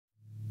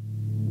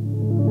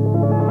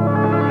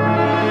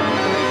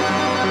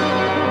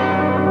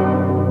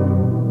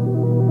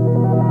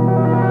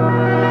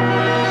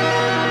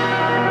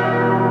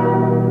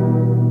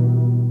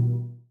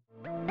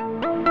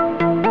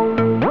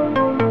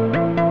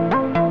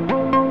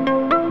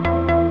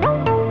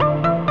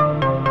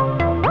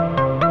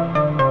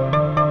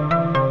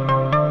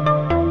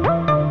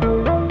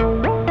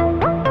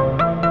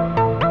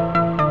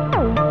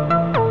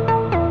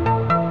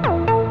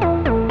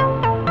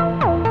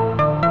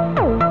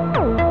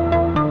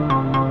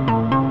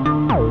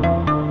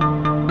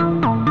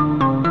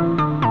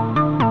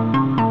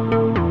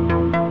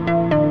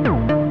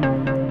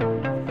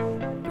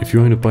If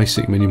you own a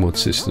basic Minimod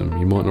system,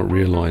 you might not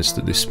realise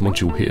that this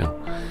module here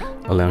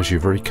allows you a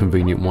very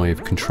convenient way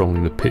of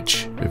controlling the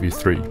pitch of your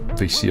 3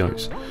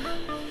 VCOs.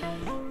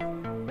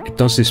 It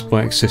does this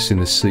by accessing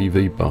the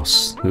CV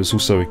bus. There's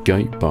also a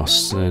gate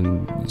bus,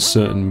 and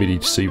certain MIDI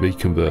to CV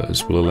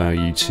converters will allow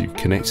you to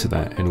connect to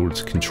that in order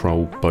to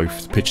control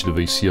both the pitch of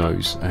the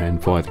VCOs and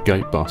via the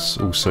gate bus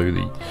also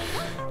the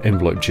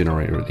envelope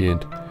generator at the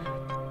end.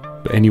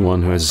 But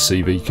anyone who has a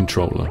CV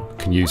controller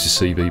can use the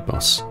CV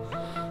bus,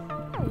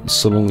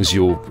 so long as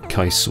your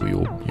case or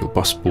your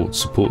bus board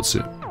supports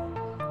it.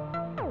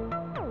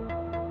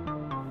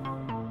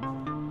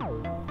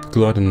 The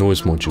glide and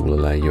noise module will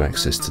allow you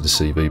access to the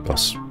CV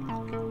bus,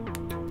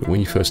 but when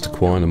you first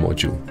acquire the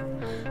module,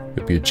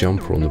 there'll be a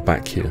jumper on the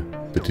back here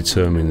that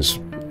determines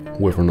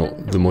whether or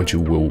not the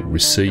module will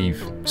receive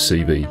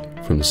CV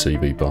from the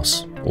CV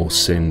bus or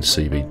send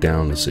CV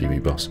down the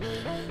CV bus.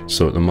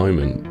 So at the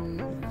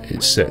moment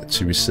it's set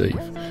to receive,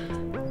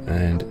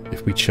 and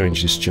if we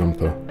change this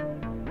jumper,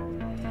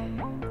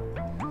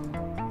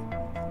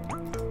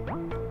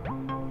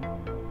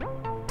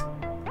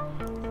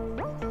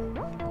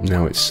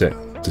 now it's set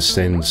to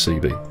send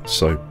CV.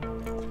 So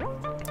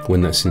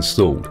when that's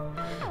installed,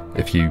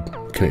 if you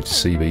connect to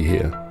CV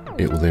here,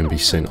 it will then be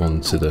sent on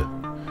to the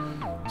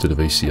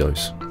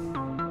VCOs.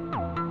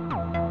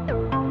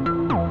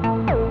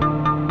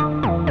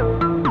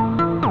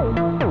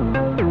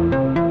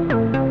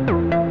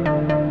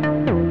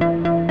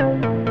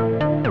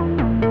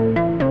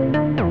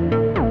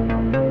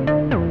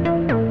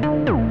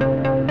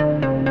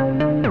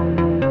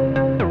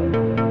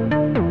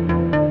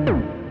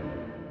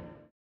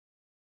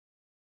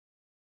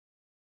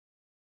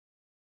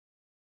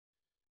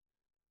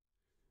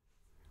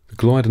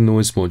 The glide and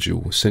noise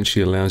module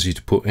essentially allows you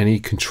to put any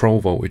control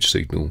voltage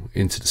signal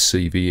into the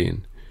CV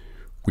in,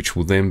 which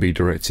will then be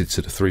directed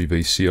to the 3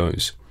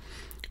 VCOs.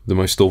 The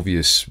most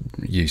obvious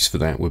use for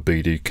that would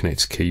be to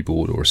connect a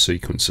keyboard or a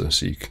sequencer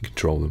so you can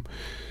control them.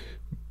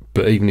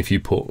 But even if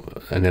you put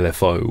an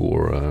LFO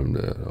or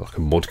like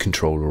a mod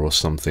controller or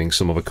something,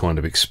 some other kind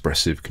of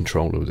expressive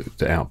controller that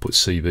outputs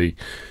CV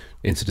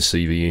into the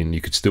CV in,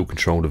 you could still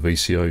control the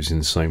VCOs in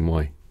the same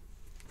way.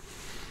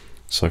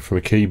 So from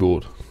a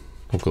keyboard,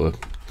 I've got a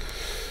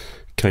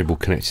cable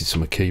connected to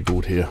my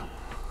keyboard here,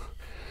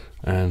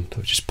 and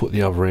I've just put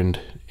the other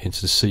end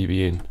into the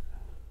CV in.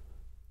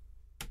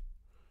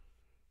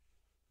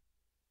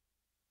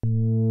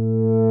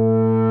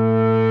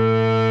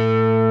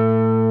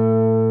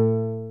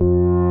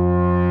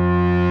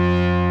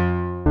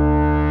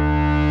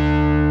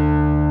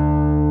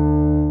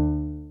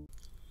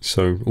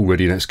 So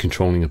already that's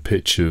controlling a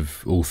pitch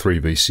of all 3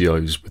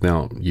 VCOs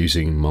without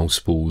using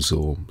multiples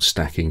or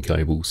stacking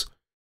cables.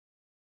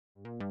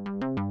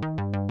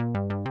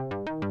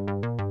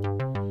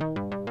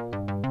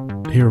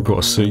 Here I've got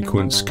a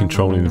sequence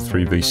controlling the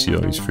 3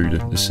 VCOs through the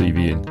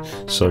CV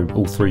in, so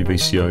all 3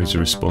 VCOs are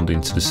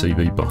responding to the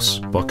CV bus,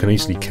 but I can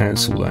easily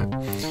cancel that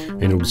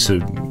in order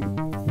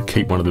to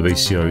keep one of the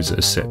VCOs at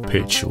a set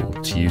pitch or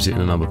to use it in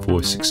another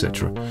voice,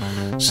 etc.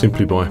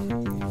 Simply by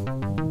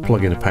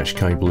plugging a patch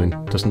cable in.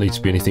 Doesn't need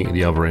to be anything at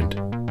the other end.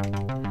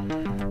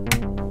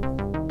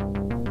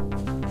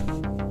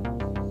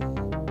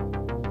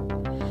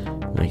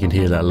 Now you can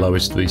hear that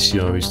lowest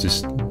VCO is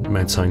just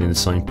maintaining the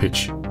same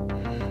pitch.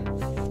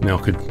 Now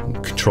I could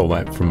control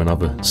that from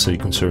another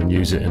sequencer and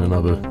use it in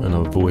another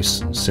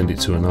voice and send it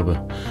to another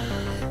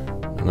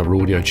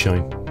audio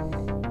chain.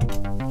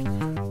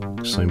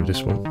 Same with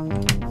this one.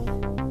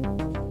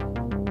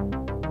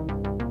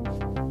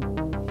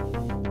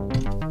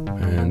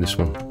 And this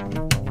one.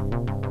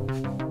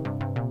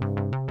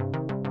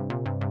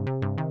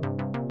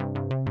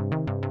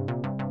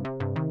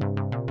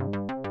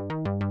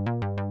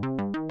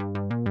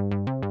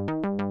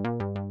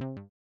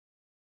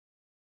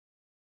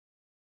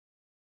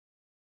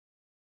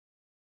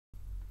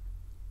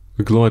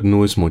 The glide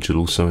noise module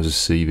also has a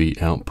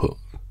CV output.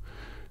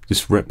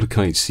 This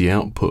replicates the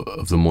output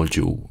of the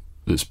module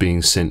that's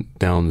being sent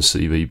down the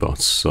CV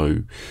bus,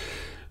 so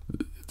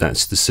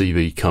that's the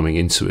CV coming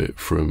into it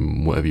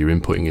from whatever you're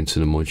inputting into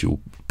the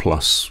module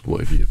plus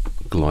whatever your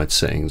glide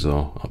settings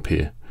are up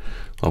here.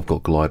 I've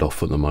got glide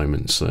off at the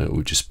moment, so it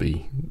will just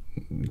be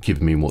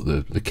giving me what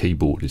the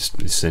keyboard is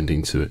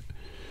sending to it.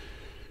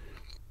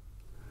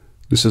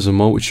 This has a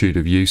multitude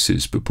of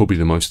uses, but probably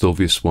the most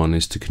obvious one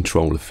is to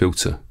control the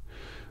filter.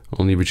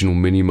 On the original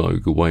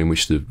Minimoog, a way in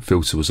which the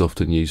filter was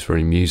often used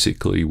very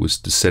musically was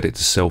to set it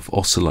to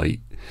self-oscillate,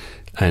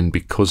 and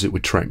because it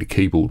would track the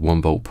keyboard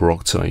 1 volt per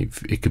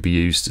octave, it could be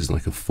used as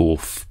like a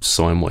 4th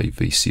sine wave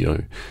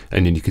VCO,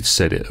 and then you could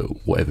set it at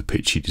whatever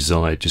pitch you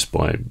desired just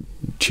by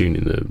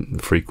tuning the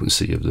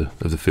frequency of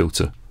the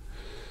filter.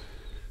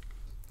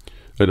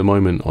 At the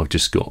moment I've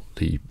just got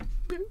the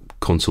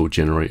contour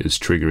generators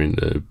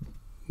triggering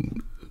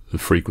the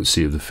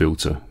frequency of the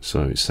filter,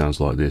 so it sounds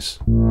like this.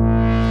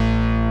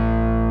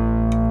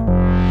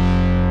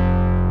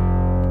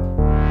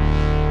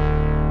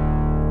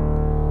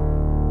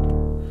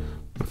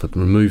 If I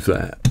can remove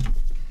that,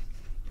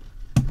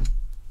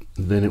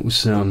 then it will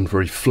sound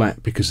very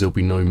flat because there'll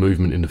be no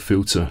movement in the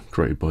filter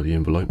created by the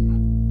envelope.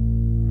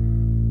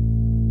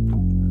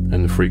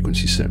 And the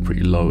frequency set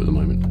pretty low at the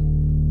moment.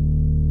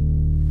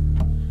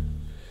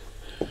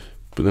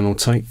 But then I'll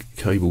take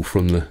cable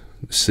from the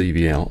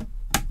CV out,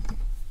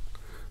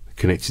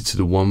 connect it to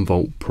the 1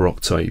 volt per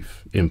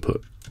octave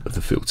input of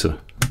the filter,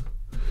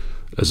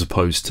 as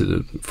opposed to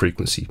the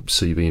frequency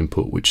CV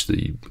input which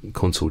the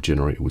contour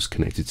generator was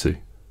connected to.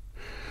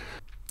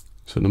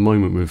 So at the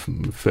moment, with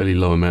a fairly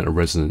low amount of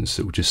resonance,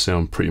 it will just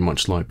sound pretty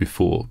much like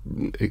before,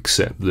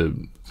 except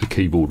the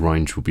keyboard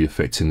range will be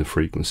affecting the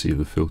frequency of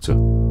the filter.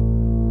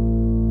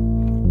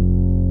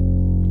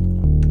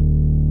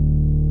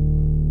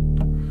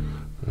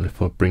 And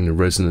if I bring the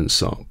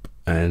resonance up,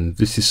 and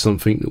this is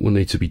something that will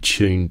need to be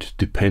tuned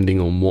depending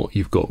on what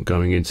you've got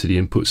going into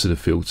the inputs of the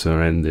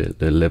filter and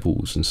their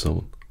levels and so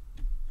on.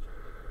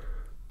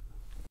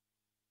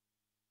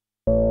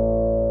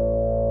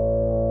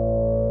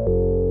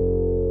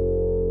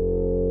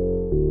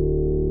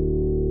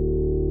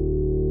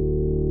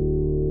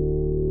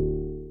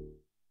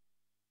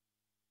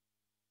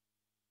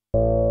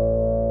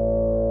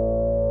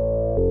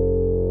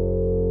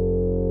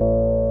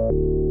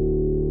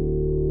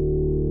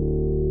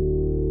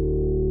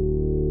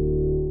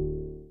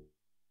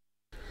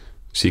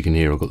 So you can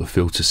hear I've got the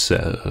filter set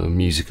at a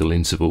musical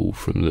interval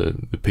from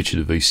the pitch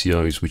of the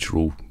VCOs, which are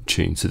all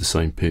tuned to the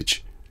same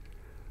pitch.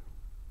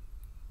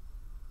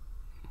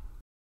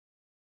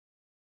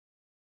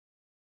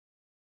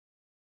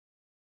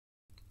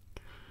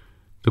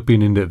 There'll be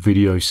an in-depth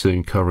video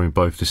soon covering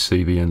both the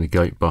CV and the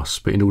gate bus,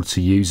 but in order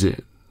to use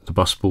it, the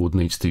bus board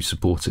needs to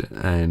support it,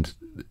 and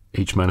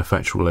each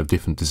manufacturer will have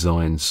different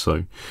designs,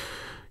 so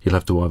you'll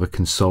have to either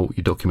consult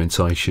your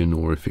documentation,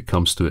 or if it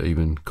comes to it,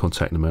 even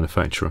contact the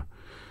manufacturer.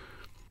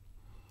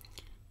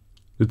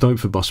 The Don't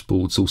for bus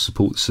boards all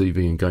support the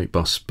CV and gate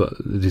bus, but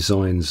the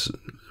designs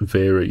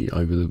vary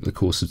over the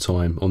course of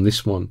time. On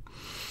this one,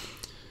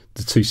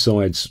 the two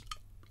sides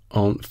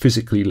aren't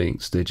physically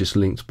linked, they're just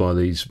linked by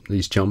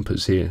these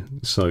jumpers here.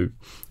 So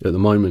at the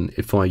moment,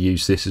 if I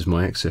use this as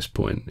my access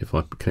point, if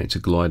I connect a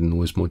glide and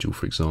noise module,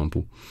 for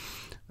example,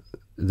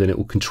 then it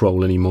will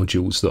control any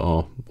modules that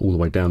are all the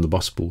way down the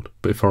bus board.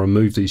 But if I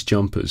remove these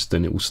jumpers,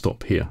 then it will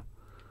stop here.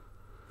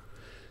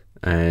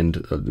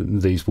 And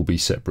these will be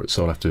separate,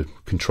 so I'll have to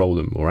control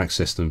them or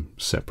access them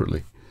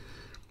separately.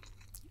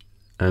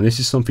 And this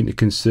is something to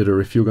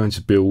consider if you're going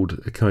to build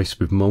a case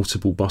with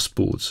multiple bus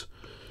boards,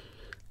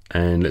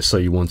 and let's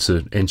say you want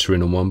to enter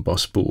in on one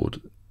bus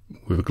board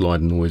with a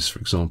glide and noise, for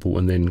example,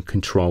 and then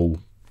control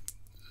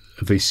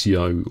a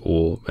VCO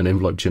or an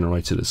envelope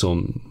generator that's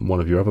on one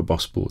of your other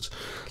bus boards.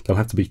 They'll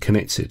have to be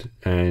connected,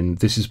 and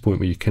this is the point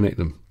where you connect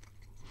them.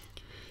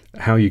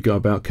 How you go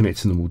about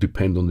connecting them will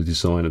depend on the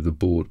design of the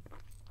board.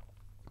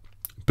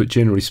 But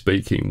generally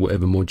speaking,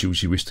 whatever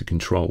modules you wish to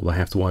control, they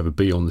have to either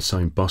be on the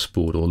same bus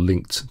board or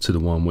linked to the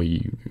one where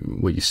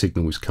your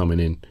signal is coming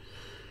in.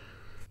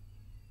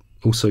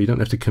 Also, you don't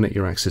have to connect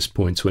your access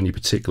point to any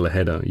particular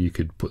header. You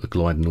could put the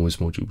glide and noise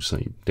module,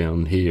 say,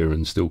 down here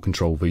and still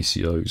control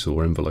VCOs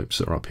or envelopes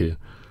that are up here.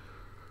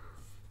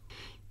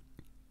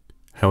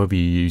 However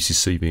you use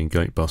your CV and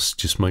gate bus,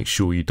 just make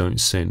sure you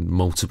don't send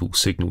multiple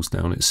signals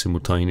down it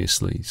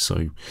simultaneously.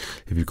 So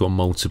if you've got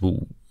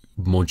multiple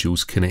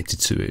modules connected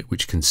to it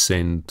which can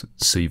send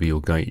CV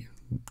or gate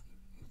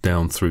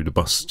down through the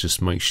bus,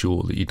 just make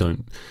sure that you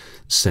don't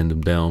send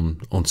them down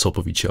on top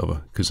of each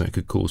other, because that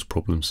could cause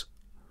problems.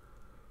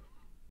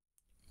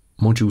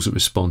 Modules that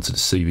respond to the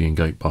CV and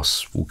gate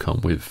bus will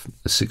come with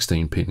a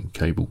 16-pin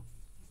cable,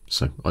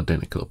 so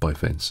identical at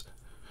both ends,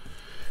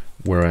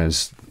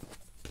 whereas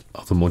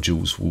other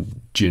modules will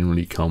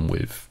generally come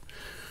with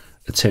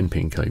a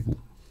 10-pin cable.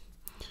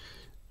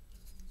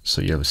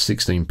 So you have a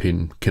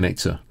 16-pin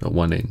connector at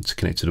one end to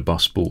connect to the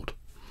bus board,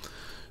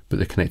 but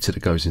the connector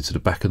that goes into the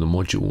back of the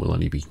module will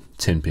only be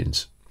 10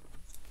 pins.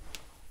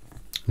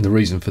 And the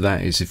reason for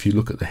that is if you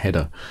look at the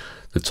header,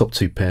 the top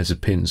two pairs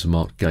of pins are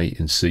marked gate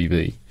and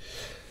CV.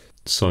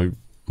 So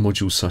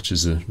modules such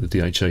as the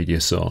DH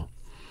ADSR,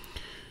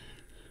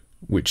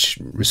 which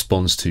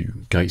responds to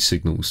gate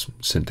signals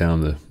sent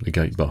down the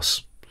gate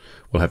bus,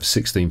 will have a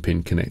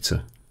 16-pin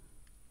connector,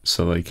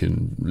 so they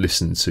can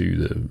listen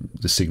to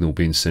the signal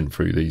being sent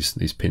through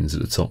these pins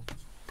at the top.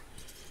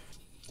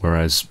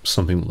 Whereas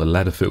something like the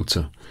ladder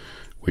filter,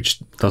 which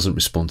doesn't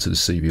respond to the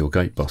CV or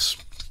gate bus,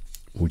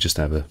 will just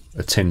have a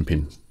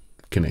 10-pin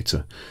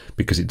connector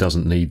because it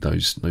doesn't need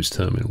those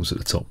terminals at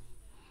the top.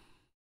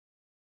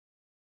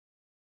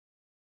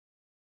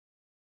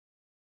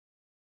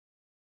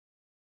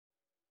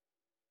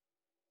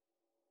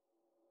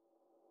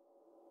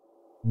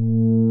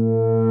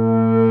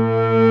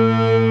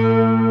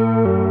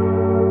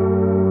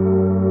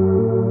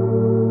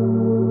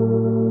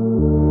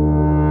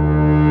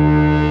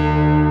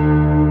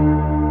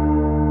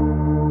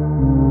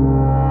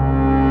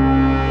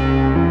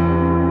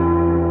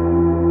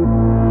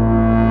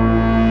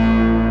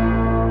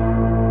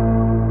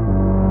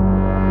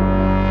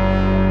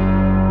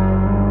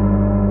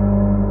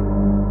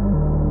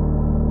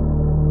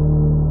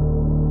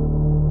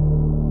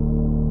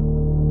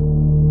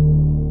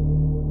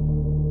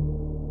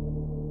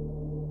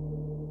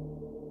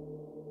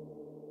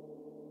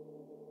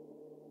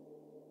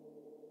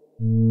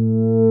 you.